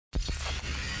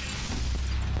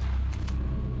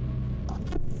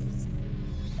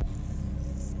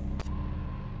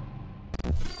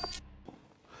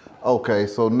Okay,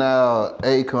 so now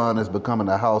Akon is becoming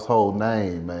a household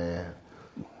name, man.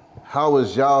 How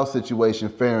was y'all situation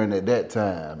faring at that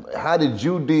time? How did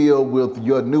you deal with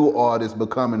your new artist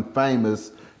becoming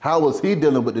famous? How was he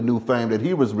dealing with the new fame that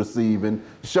he was receiving?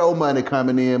 Show money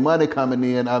coming in, money coming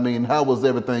in. I mean, how was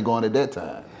everything going at that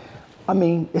time? I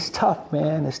mean, it's tough,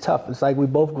 man. It's tough. It's like we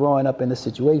both growing up in the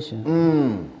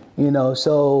situation. You know,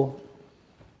 so,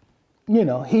 you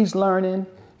know, he's learning.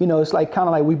 You know, it's like kind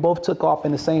of like we both took off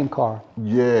in the same car.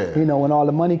 Yeah. You know, when all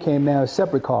the money came down,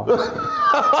 separate cars.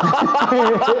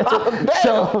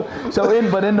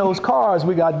 But in those cars,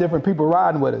 we got different people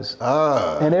riding with us.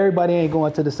 And everybody ain't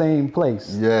going to the same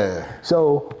place. Yeah.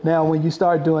 So now when you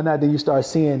start doing that, then you start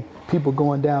seeing people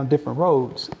going down different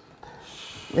roads.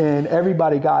 And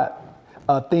everybody got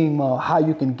a theme of how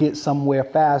you can get somewhere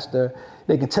faster.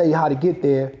 They can tell you how to get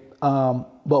there,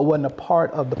 but wasn't a part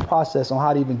of the process on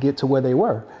how to even get to where they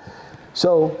were.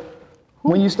 So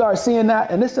when you start seeing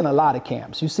that, and it's in a lot of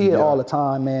camps, you see it all the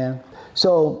time, man.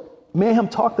 So me and him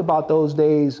talked about those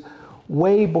days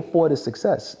way before the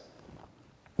success.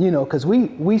 You know, because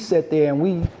we sit there and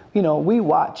we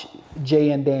watch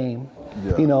Jay and Dame.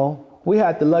 Yeah. You know, we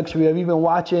had the luxury of even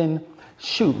watching,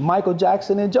 Michael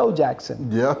Jackson and Joe Jackson.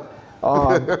 Yeah.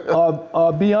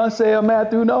 Beyonce or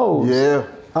Matthew Knowles. Yeah.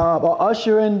 Or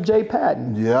Usher and Jay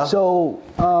Patton. Yeah. So,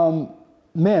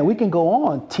 man, we can go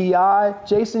on. T.I.,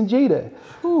 Jason Jeter,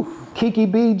 Kiki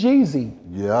B, Jeezy.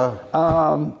 Yeah.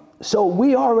 So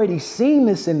we already seen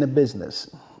this in the business.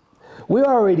 We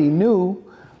already knew,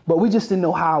 but we just didn't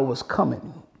know how it was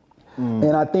coming.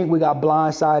 And I think we got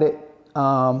blindsided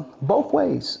both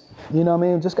ways. You know what I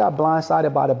mean? Just got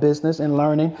blindsided by the business and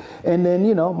learning. And then,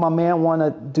 you know, my man want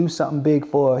to do something big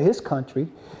for his country.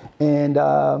 And,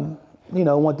 you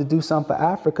know, want to do something for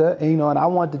Africa. And, you know, and I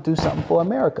wanted to do something for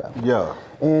America. Yeah.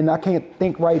 And I can't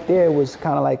think right there was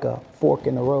kind of like a fork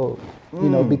in the road, you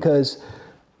know, because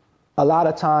a lot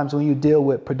of times when you deal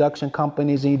with production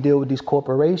companies and you deal with these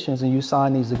corporations and you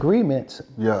sign these agreements,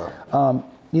 you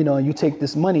know, and you take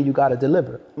this money, you got to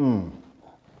deliver.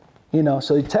 You know,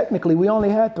 so technically we only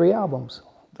had 3 albums.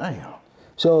 Damn.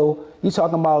 So you're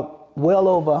talking about well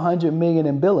over 100 million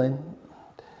in billing,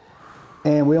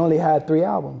 and we only had 3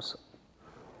 albums.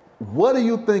 What do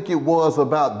you think it was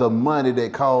about the money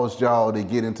that caused y'all to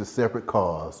get into separate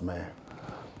cars, man?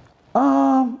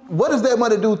 What does that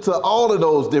money do to all of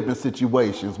those different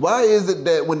situations? Why is it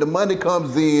that when the money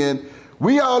comes in,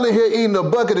 we all in here eating a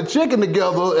bucket of chicken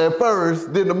together at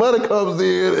first, then the money comes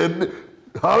in and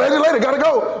holler later, gotta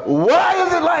go. Why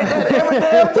is it like that every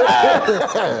damn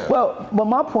time? Well, but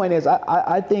my point is,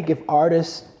 I think if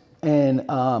artists and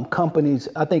companies,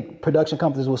 I think production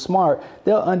companies were smart,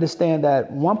 they'll understand that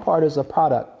one part is a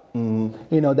product, you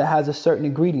know, that has a certain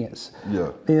ingredients.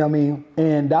 Yeah. You know what I mean?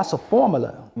 And that's a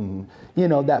formula, you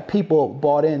know, that people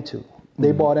bought into.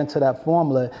 They bought into that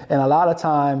formula. And a lot of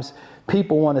times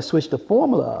people want to switch the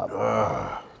formula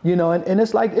up. You know, and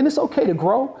it's like, and it's okay to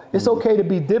grow. It's okay to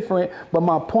be different. But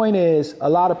my point is, a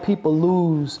lot of people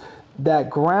lose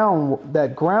that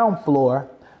ground floor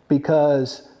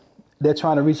because they're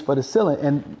trying to reach for the ceiling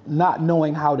and not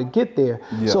knowing how to get there.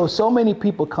 Yeah. So many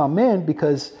people come in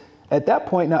because at that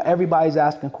point now everybody's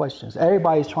asking questions.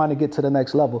 Everybody's trying to get to the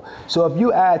next level. So if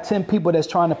you add 10 people that's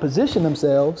trying to position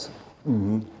themselves,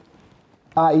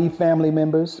 i.e. family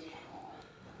members,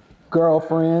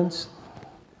 girlfriends,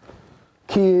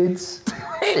 kids,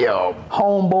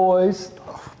 homeboys,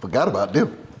 forgot about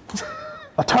them,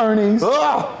 attorneys,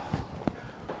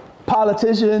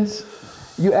 politicians,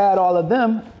 you add all of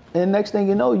them, and next thing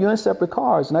you know, you're in separate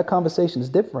cars, and that conversation is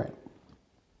different.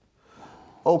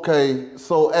 Okay,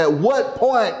 so at what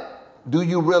point do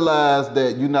you realize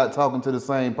that you're not talking to the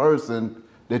same person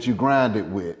that you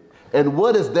grinded with? And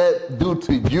what does that do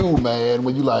to you, man,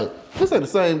 when you like, this ain't the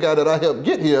same guy that I helped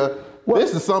get here,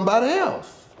 this is somebody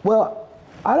else? Well,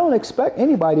 I don't expect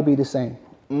anybody to be the same.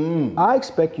 I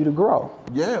expect you to grow.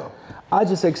 Yeah. I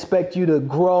just expect you to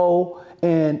grow,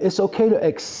 and it's okay to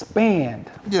expand.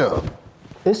 Yeah.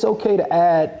 It's okay to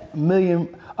add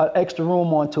extra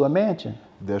room onto a mansion.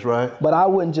 That's right. But I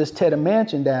wouldn't just tear the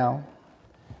mansion down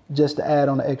just to add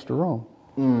on the extra room.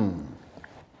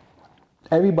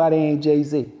 Everybody ain't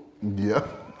Jay-Z. Yeah.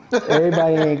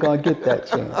 Everybody ain't gonna get that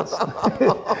chance.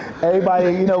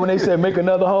 Everybody, you know, when they say make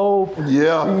another hole,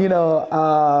 you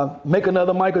know, make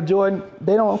another Michael Jordan,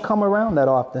 they don't come around that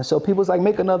often. So people's like,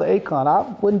 make another Akon.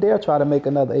 I wouldn't dare try to make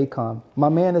another Akon. My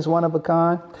man is one of a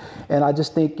kind, and I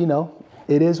just think, you know,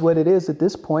 it is what it is at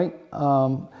this point.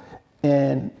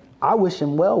 And I wish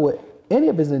him well with any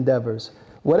of his endeavors,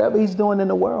 whatever he's doing in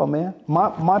the world, man.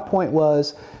 My point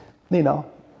was, you know,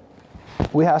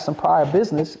 We have some prior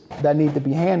business that need to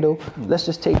be handled. Let's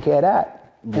just take care of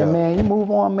that. Yeah. And man, you move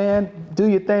on, man. Do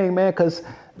your thing, man, because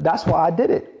that's why I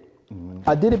did it.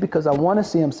 I did it because I want to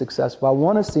see him successful. I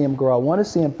want to see him grow. I want to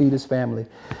see him feed his family.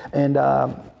 And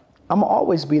I'm going to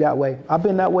always be that way. I've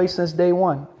been that way since day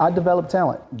one. I develop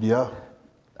talent. Yeah.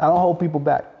 I don't hold people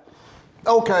back.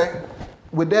 Okay.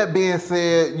 With that being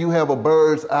said, you have a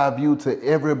bird's eye view to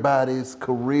everybody's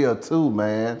career too,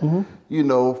 man. You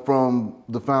know, from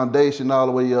the foundation all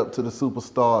the way up to the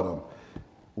superstardom.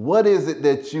 What is it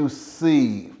that you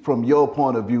see from your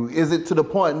point of view? Is it to the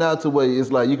point now to where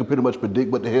it's like you can pretty much predict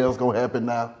what the hell's gonna happen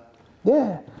now?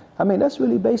 Yeah. I mean, that's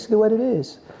really basically what it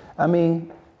is. I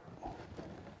mean,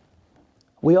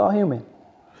 we all human.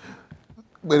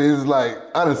 But it's like,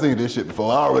 I done seen this shit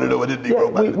before. I already know what this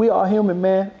Negro we are human,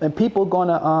 man, and people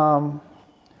gonna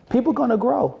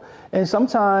grow. And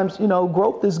sometimes, you know,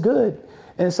 growth is good.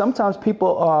 And sometimes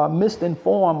people are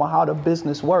misinformed on how the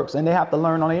business works, and they have to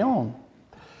learn on their own.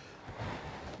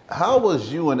 How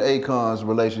was you and Akon's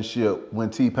relationship when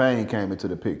T-Pain came into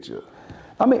the picture?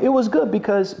 I mean, it was good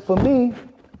because for me,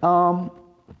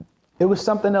 it was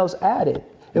something else added.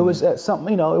 It was something,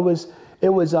 you know, it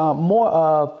was more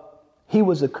of, he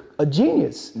was a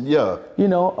genius. Yeah. You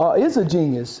know, is a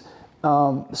genius.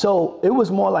 So it was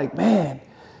more like, man,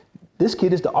 this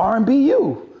kid is the R&B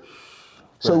you.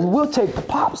 So we'll take the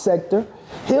pop sector,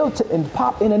 and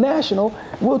pop international,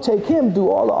 we'll take him, do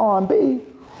all the R&B,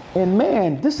 and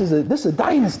man, this is a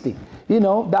dynasty. You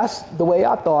know, that's the way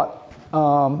I thought.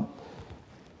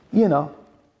 You know,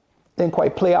 didn't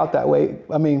quite play out that way.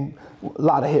 I mean, a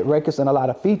lot of hit records and a lot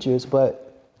of features, but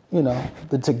you know,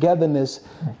 the togetherness,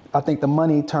 I think the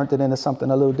money turned it into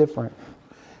something a little different.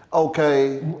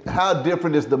 Okay, how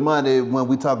different is the money when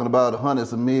we're talking about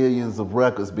hundreds of millions of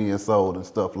records being sold and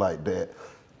stuff like that?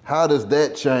 How does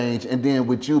that change? And then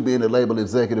with you being a label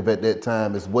executive at that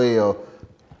time as well,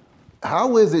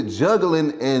 how is it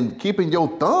juggling and keeping your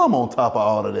thumb on top of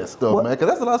all of that stuff, man? Because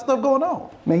that's a lot of stuff going on.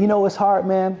 Man, you know what's hard,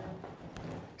 man?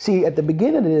 See, at the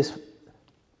beginning of this,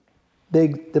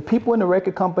 the people in the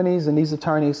record companies and these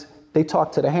attorneys, they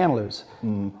talk to the handlers.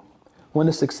 When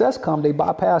the success comes, they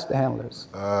bypass the handlers.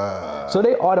 So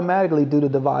they automatically do the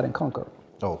divide and conquer.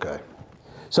 Okay.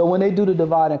 So when they do the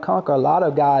divide and conquer, a lot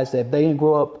of guys that they didn't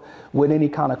grow up with any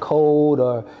kind of code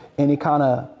or any kind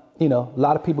of, you know, a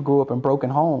lot of people grew up in broken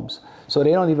homes. So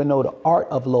they don't even know the art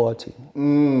of loyalty.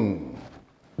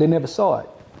 They never saw it.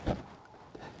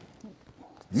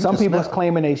 Some people's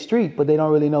claiming they street, but they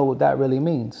don't really know what that really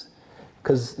means.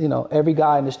 Because, you know, every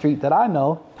guy in the street that I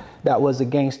know that was a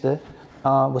gangster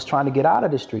was trying to get out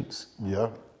of the streets. Yeah.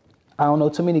 I don't know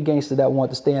too many gangsters that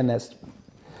want to stay in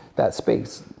that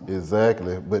space.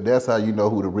 Exactly. But that's how you know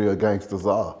who the real gangsters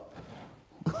are.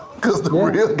 Because the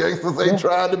real gangsters ain't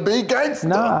trying to be gangsters.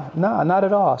 Nah, not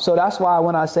at all. So that's why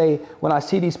when I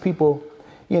see these people,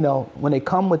 you know, when they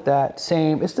come with that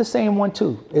same, it's the same one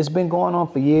too. It's been going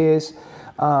on for years.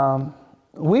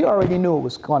 We already knew it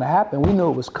was going to happen. We knew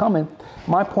it was coming.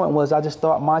 My point was, I just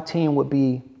thought my team would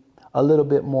be a little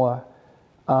bit more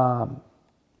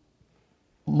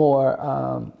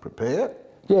prepared.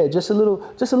 Yeah, just a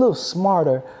little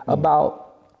smarter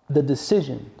about the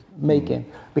decision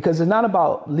making, because it's not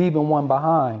about leaving one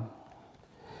behind.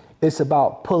 It's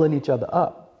about pulling each other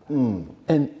up.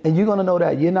 And you're gonna know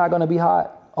that you're not gonna be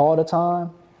hot all the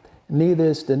time. Neither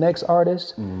is the next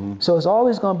artist. So it's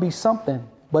always gonna be something.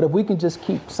 But if we can just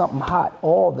keep something hot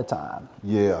all the time,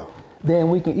 then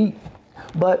we can eat.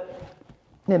 But,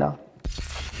 you know,